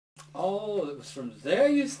Oh, it was from there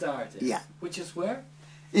you started? Yeah. Which is where?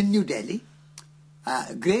 In New Delhi,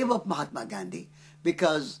 grave of Mahatma Gandhi,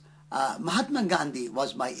 because Mahatma Gandhi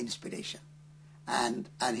was my inspiration, and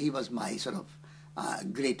he was my sort of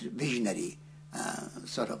great visionary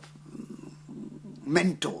sort of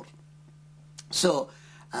mentor. So,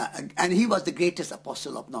 and he was the greatest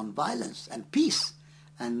apostle of non-violence and peace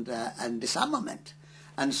and disarmament.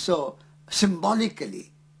 And so,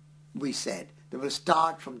 symbolically, we said they will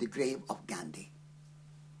start from the grave of Gandhi.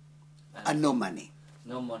 And no money.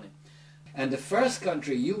 No money. And the first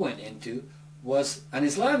country you went into was an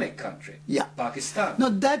Islamic country. Yeah. Pakistan. No,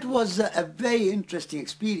 that was a very interesting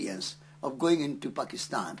experience of going into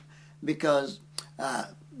Pakistan, because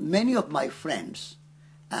many of my friends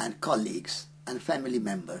and colleagues and family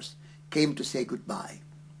members came to say goodbye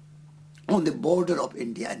on the border of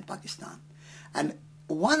India and Pakistan. And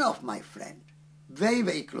one of my friend, very,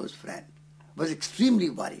 very close friend, was extremely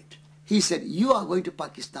worried. He said, "You are going to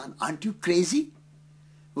Pakistan, aren't you crazy?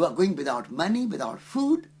 We are going without money, without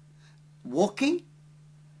food, walking.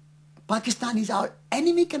 Pakistan is our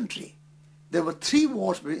enemy country." There were 3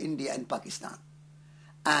 wars between India and Pakistan.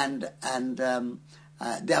 And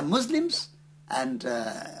they are Muslims, and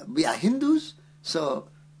we are Hindus, so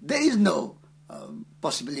there is no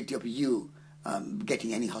possibility of you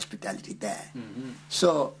getting any hospitality there. Mm-hmm.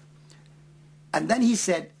 So, and then he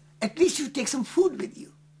said, "At least you take some food with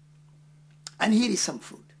you." And here is some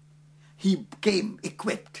food. He came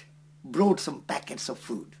equipped, brought some packets of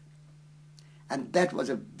food. And that was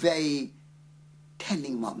a very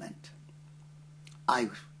telling moment. I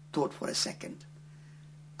thought for a second.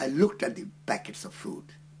 I looked at the packets of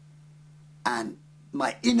food, and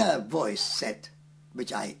my inner voice said,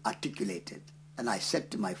 which I articulated, and I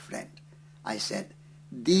said to my friend, I said,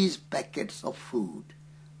 "These packets of food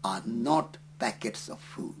are not packets of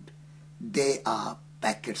food. They are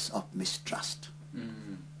packets of mistrust.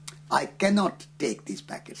 Mm-hmm. I cannot take these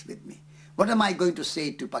packets with me. What am I going to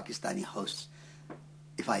say to Pakistani hosts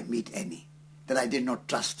if I meet any? That I did not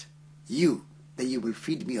trust you, that you will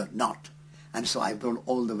feed me or not. And so I brought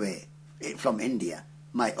all the way from India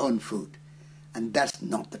my own food. And that's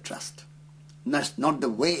not the trust. That's not the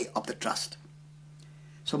way of the trust."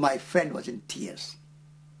 So my friend was in tears.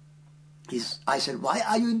 I said, "Why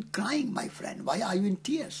are you crying, my friend? Why are you in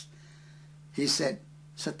tears?" He said,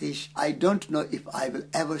 "Satish, I don't know if I will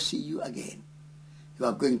ever see you again. You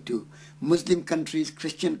are going to Muslim countries,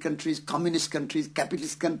 Christian countries, communist countries,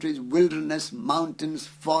 capitalist countries, wilderness, mountains,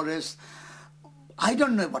 forests. I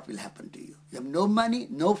don't know what will happen to you. You have no money,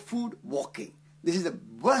 no food, walking. This is the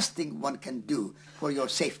worst thing one can do for your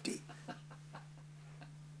safety."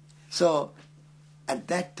 So, at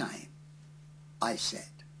that time, I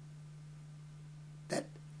said that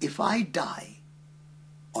if I die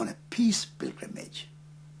on a peace pilgrimage,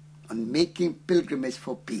 on making pilgrimage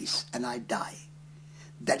for peace, and I die,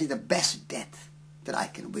 that is the best death that I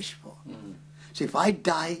can wish for. Mm. So if I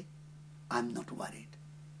die, I'm not worried.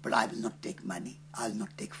 But I will not take money, I will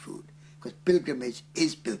not take food, because pilgrimage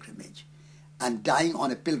is pilgrimage. And dying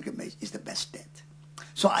on a pilgrimage is the best death.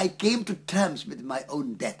 So I came to terms with my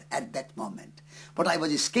own death at that moment. But I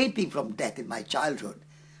was escaping from death in my childhood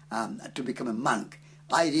to become a monk.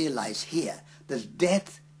 I realized here that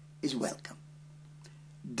death is welcome.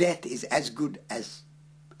 Death is as good as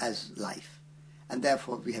life. And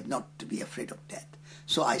therefore we have not to be afraid of death.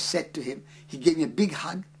 So I said to him, he gave me a big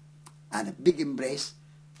hug and a big embrace,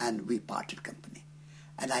 and we parted company.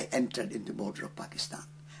 And I entered into the border of Pakistan.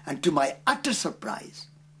 And to my utter surprise,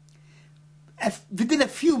 within a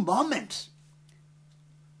few moments,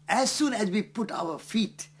 as soon as we put our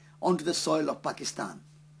feet onto the soil of Pakistan,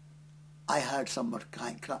 I heard someone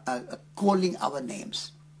calling our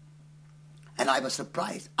names. And I was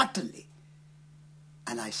surprised, utterly.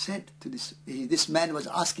 And I said to this man was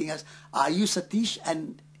asking us, "Are you Satish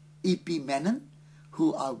and E.P. Menon,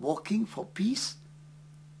 who are walking for peace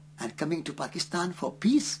and coming to Pakistan for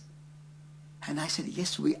peace?" And I said,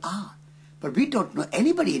 "Yes, we are. But we don't know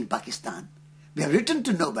anybody in Pakistan. We have written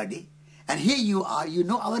to nobody. And here you are, you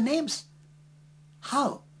know our names.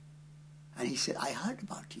 How?" And he said, "I heard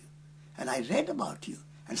about you. And I read about you.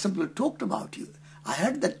 And some people talked about you. I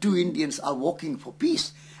heard that 2 Indians are walking for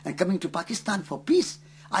peace and coming to Pakistan for peace."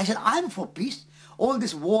 I said, "I'm for peace. All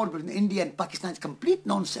this war between India and Pakistan is complete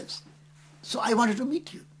nonsense. So I wanted to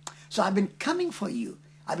meet you. So I've been coming for you.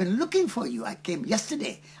 I've been looking for you. I came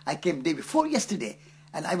yesterday. I came day before yesterday.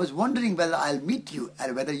 And I was wondering whether I'll meet you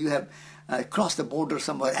and whether you have crossed the border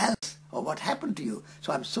somewhere else or what happened to you.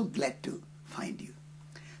 So I'm so glad to find you."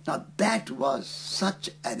 Now that was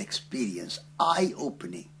such an experience,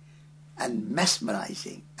 eye-opening and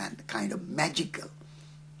mesmerizing and kind of magical.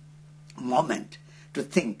 moment to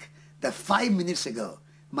think that 5 minutes ago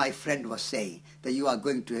my friend was saying that you are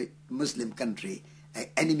going to a Muslim country, an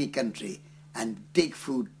enemy country, and take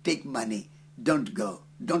food, take money, don't go,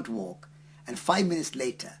 don't walk. And 5 minutes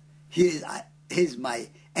later, here's my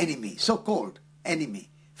enemy, so-called enemy,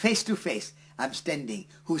 face to face, I'm standing,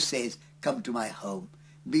 who says, come to my home,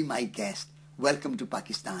 be my guest, welcome to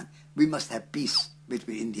Pakistan, we must have peace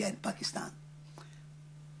between India and Pakistan.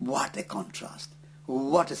 What a contrast,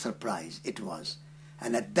 what a surprise it was.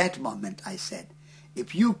 And at that moment I said,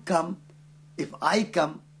 if I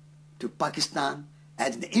come to Pakistan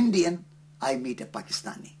as an Indian, I meet a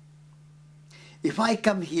Pakistani. If I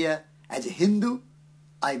come here as a Hindu,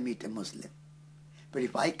 I meet a Muslim. But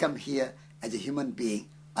if I come here as a human being,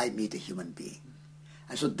 I meet a human being.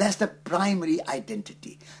 And so that's the primary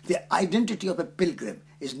identity. The identity of a pilgrim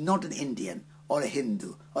is not an Indian or a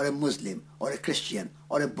Hindu or a Muslim or a Christian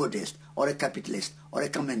or a Buddhist or a capitalist or a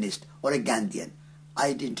communist or a Gandhian.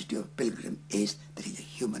 Identity of a pilgrim is that he's a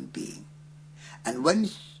human being. And when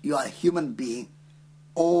you are a human being,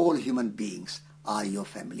 all human beings are your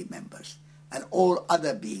family members. And all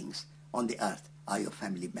other beings on the earth are your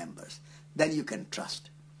family members. Then you can trust.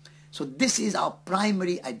 So this is our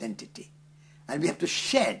primary identity. And we have to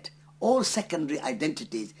shed all secondary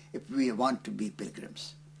identities if we want to be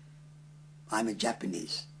pilgrims. I'm a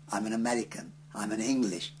Japanese, I'm an American, I'm an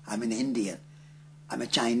English, I'm an Indian, I'm a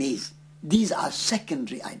Chinese. These are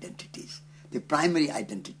secondary identities. The primary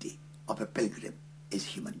identity of a pilgrim is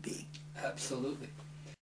human being. Absolutely.